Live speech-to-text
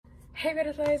Hey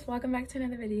butterflies, welcome back to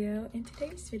another video. In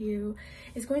today's video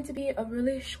is going to be a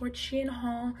really short SHEIN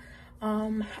haul.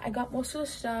 I got most of the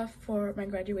stuff for my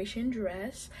graduation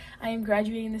dress. I am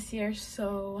graduating this year,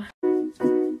 so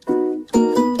I'm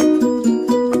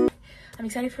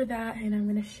excited for that, and I'm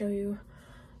going to show you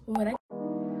what I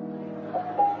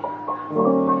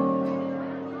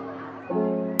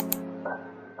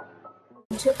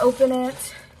to open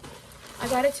it. I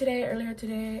got it earlier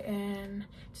today, and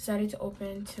decided to open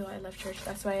until I left church.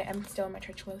 That's why I'm still in my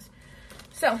church clothes.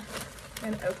 So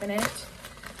I'm gonna open it.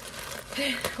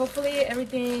 Hopefully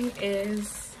everything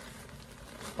is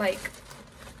like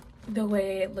the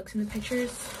way it looks in the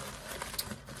pictures.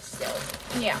 So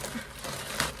yeah.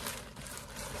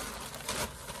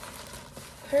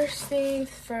 First things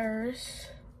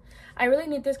first, I really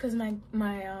need this because my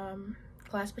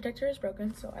glass protector is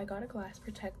broken, so I got a glass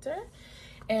protector,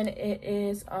 and it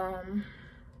is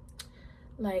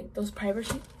like those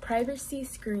privacy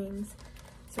screens,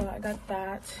 so I got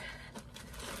that.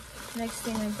 Next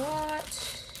thing I got,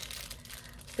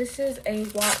 this is a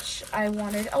watch. I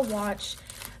wanted a watch.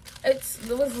 It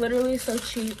was literally so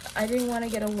cheap. I didn't want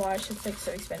to get a watch. It's like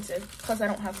so expensive, plus I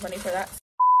don't have money for that,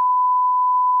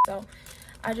 so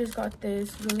I just got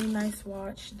this really nice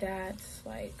watch that's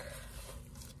like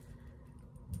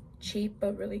cheap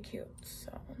but really cute.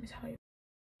 So let me tell you,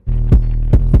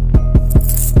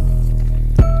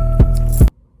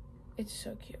 it's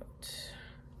so cute.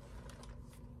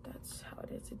 That's how it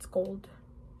is. It's gold.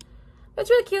 But it's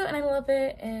really cute, and I love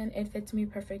it, and it fits me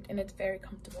perfect, and it's very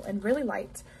comfortable and really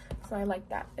light, so I like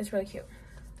that. It's really cute.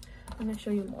 I'm gonna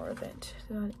show you more of it.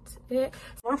 So that's it.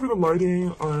 Sorry for the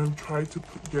lighting. I'm trying to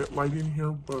get lighting here,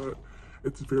 but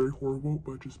it's very horrible,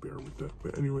 but just bear with it.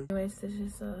 But anyways, this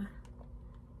is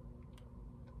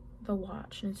the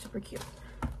watch, and it's super cute.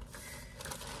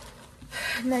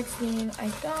 Next thing I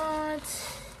got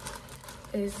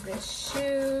is this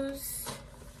shoes.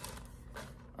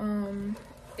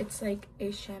 It's like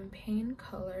a champagne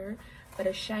color, but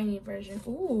a shiny version.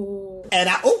 Ooh. And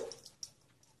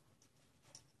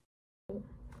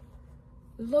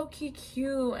Low-key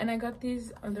cute. And I got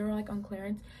these, they were like on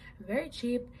clearance, very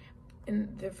cheap,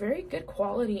 and they're very good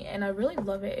quality, and I really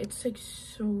love it. It's like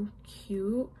so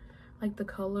cute, like the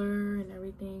color and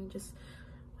everything. Just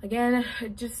again,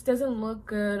 it just doesn't look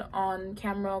good on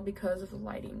camera because of the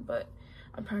lighting, but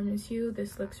I promise you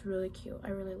this looks really cute. I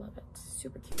really love it. It's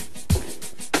super cute.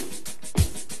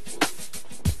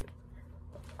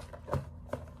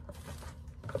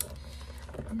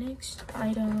 Next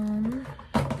item,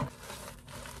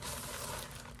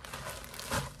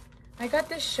 I got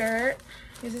this shirt.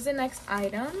 This is the next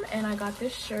item, and I got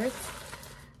this shirt.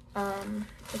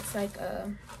 It's like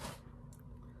a,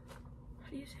 what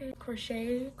do you say,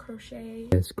 crochet?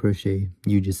 yes, crochet.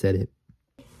 You just said it.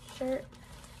 Shirt.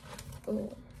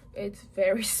 Oh, it's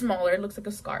very smaller. It looks like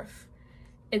a scarf.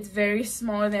 It's very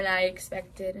smaller than I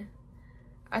expected.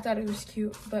 I thought it was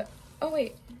cute, but oh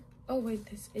wait,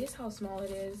 this is how small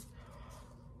it is.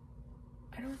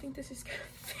 I don't think this is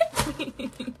gonna fit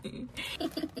me.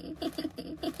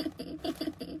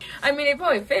 I mean, it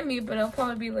probably fit me, but it'll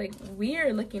probably be like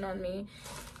weird looking on me.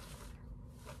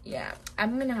 Yeah,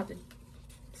 I'm gonna have to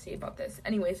see about this.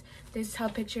 Anyways, this is how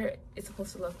picture is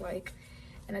supposed to look like,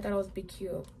 and I thought it was be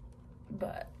cute,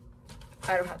 but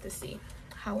I don't have to see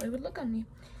how it would look on me.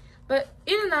 But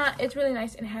either not, it's really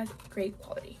nice and it has great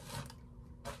quality.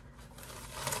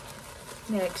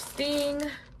 Next thing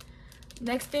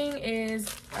is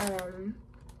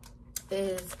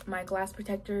my glass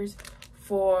protectors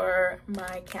for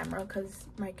my camera, because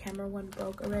my camera one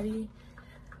broke already.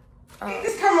 Take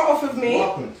this camera off of me.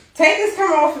 Take this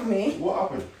camera off of me. What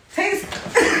happened? Take this.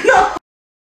 No.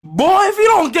 Boy, if you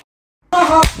don't get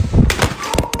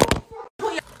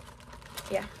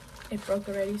Yeah, it broke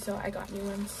already, so I got new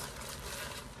ones.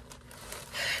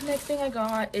 Next thing I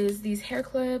got is these hair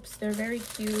clips. They're very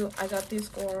cute. I got these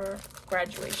for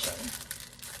graduation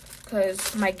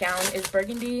because my gown is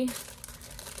burgundy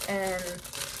and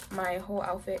my whole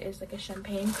outfit is like a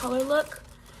champagne color look.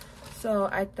 So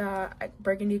I thought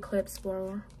burgundy clips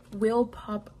will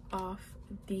pop off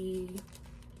the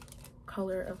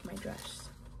color of my dress.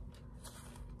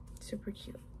 Super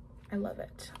cute. I love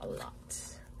it a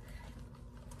lot.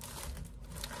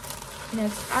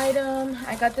 Next item,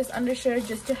 I got this undershirt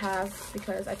just to have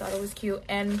because I thought it was cute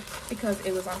and because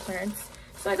it was on clearance.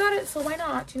 So I got it, so why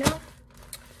not, you know?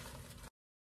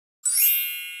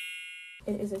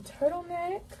 It is a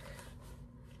turtleneck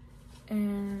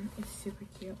and it's super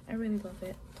cute. I really love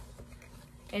it.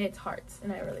 And it's hearts,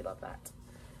 and I really love that.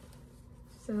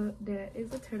 So there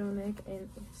is a turtleneck and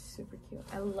it's super cute.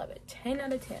 I love it. 10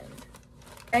 out of 10.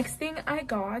 Next thing I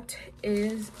got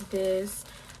is this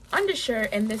undershirt,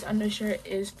 and this undershirt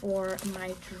is for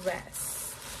my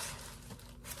dress.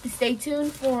 Stay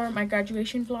tuned for my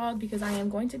graduation vlog because I am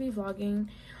going to be vlogging,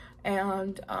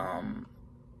 and I'm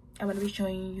going to be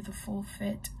showing you the full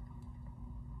fit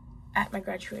at my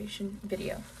graduation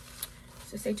video,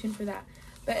 so stay tuned for that.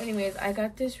 But anyways, I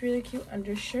got this really cute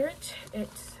undershirt. It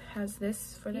has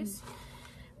this for this,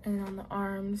 and on the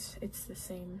arms it's the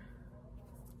same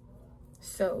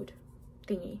sewed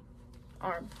thingy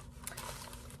arm.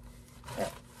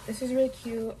 But this is really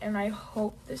cute, and I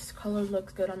hope this color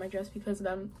looks good on my dress because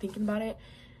I'm thinking about it.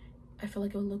 I feel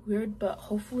like it would look weird, but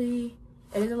hopefully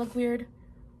it doesn't look weird,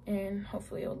 and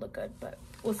hopefully it will look good, but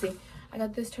we'll see. I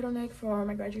got this turtleneck for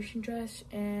my graduation dress,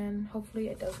 and hopefully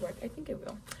it does work. I think it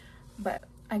will, but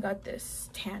I got this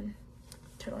tan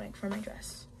turtleneck for my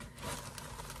dress,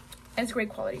 and it's great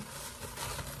quality.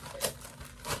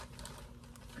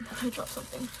 I dropped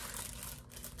something.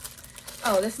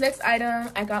 Oh, this next item,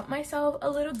 I got myself a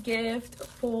little gift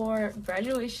for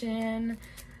graduation.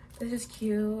 This is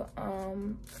cute.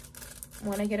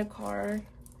 When I get a car,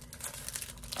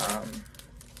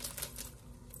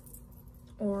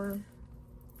 or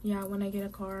yeah, when I get a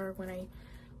car, when I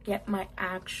get my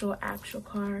actual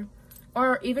car,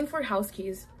 or even for house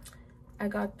keys, I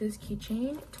got this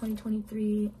keychain,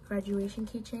 2023 graduation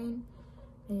keychain,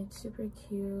 and it's super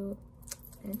cute,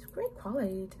 and it's great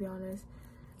quality, to be honest.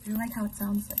 I don't like how it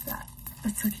sounds like that.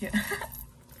 That's so cute.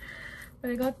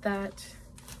 But I got that,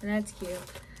 and that's cute.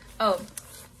 Oh,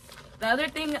 the other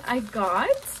thing I got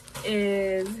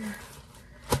is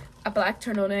a black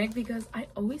turtleneck because I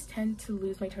always tend to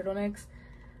lose my turtlenecks,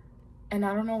 and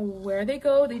I don't know where they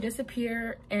go. They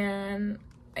disappear, and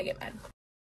I get mad.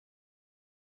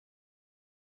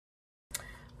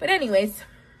 But anyways,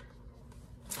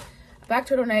 black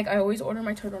turtleneck. I always order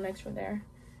my turtlenecks from there,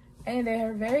 and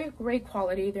they're very great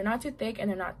quality. They're not too thick and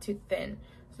they're not too thin.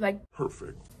 So like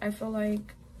Perfect. I feel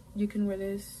like you can wear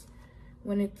this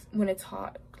when it's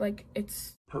hot. Like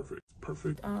it's Perfect.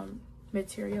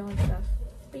 material and stuff.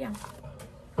 But yeah.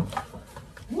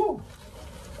 Woo.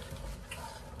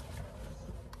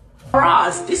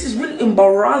 Embarrassed. This is really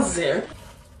embarrassing.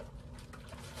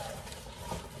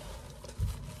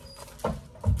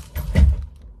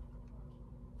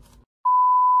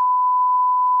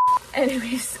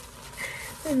 Anyways,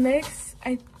 the next,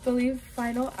 I believe,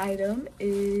 final item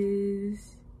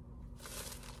is,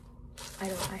 I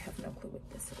have no clue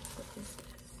what this is.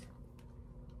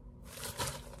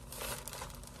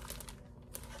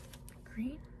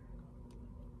 Green?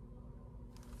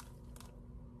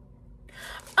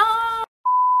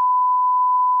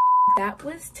 That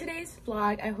was today's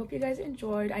vlog. I hope you guys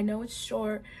enjoyed. I know it's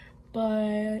short,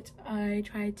 but I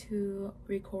try to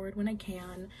record when I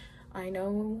can. I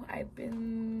know I've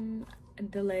been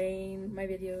delaying my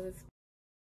videos,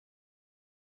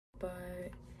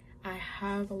 but I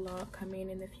have a lot coming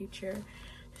in the future,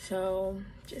 so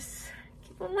just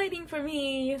keep on waiting for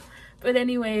me. But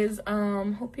anyways,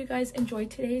 hope you guys enjoyed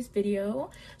today's video.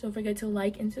 Don't forget to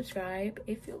like and subscribe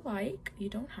if you like. You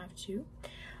don't have to,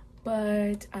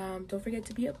 but don't forget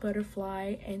to be a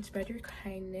butterfly and spread your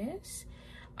kindness.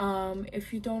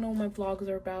 If you don't know what my vlogs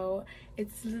are about,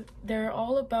 they're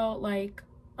all about like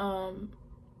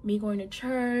me going to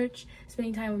church,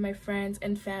 spending time with my friends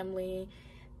and family,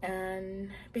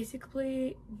 and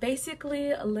basically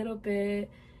a little bit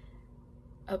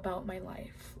about my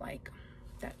life. Like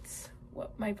that's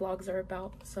what my vlogs are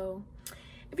about. So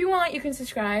if you want, you can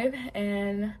subscribe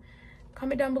and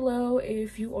comment down below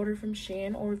if you order from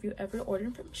SHEIN or if you ever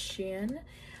ordered from SHEIN.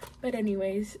 But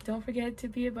anyways, don't forget to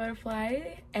be a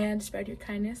butterfly and spread your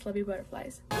kindness. Love you,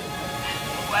 butterflies.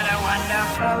 What a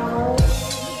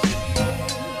wonderful